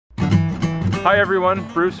Hi everyone,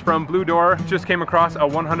 Bruce from Blue Door. Just came across a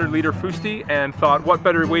 100-liter Fusti and thought what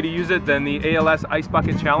better way to use it than the ALS Ice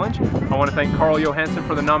Bucket Challenge. I want to thank Carl Johansson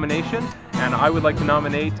for the nomination, and I would like to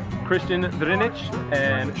nominate Christian Drinic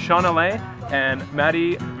and Sean Alain and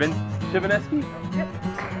Maddie Chivineski.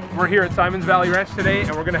 We're here at Simons Valley Ranch today,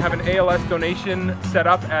 and we're going to have an ALS donation set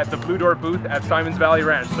up at the Blue Door booth at Simons Valley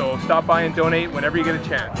Ranch, so stop by and donate whenever you get a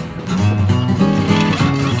chance.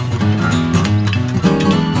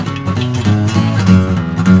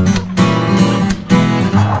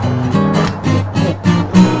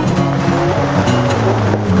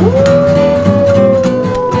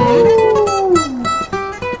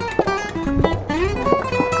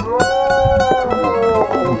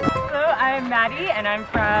 And I'm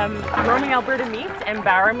from Roaming Alberta Meats and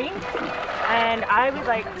Bauer Meats, and I would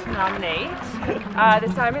like to nominate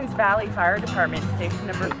the Simons Valley Fire Department, station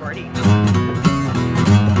number 40.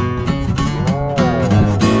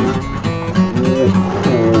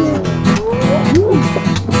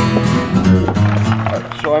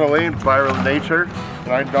 Sean Alain, Viral Nature,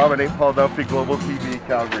 and I nominate Paul Duffy, Global TV,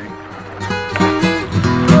 Calgary.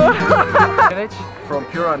 From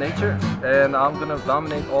Pure Nature, and I'm going to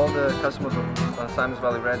nominate all the customers of Simons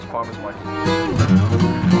Valley Ranch Farmers Market.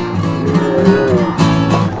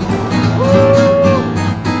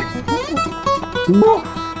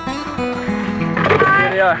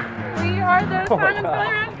 Hi, we are the Simons Valley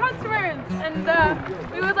Ranch customers, and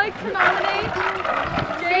we would like to nominate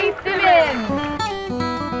Jay Simmons.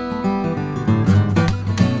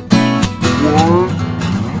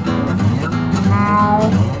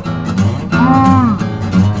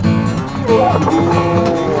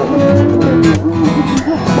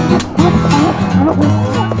 Oh,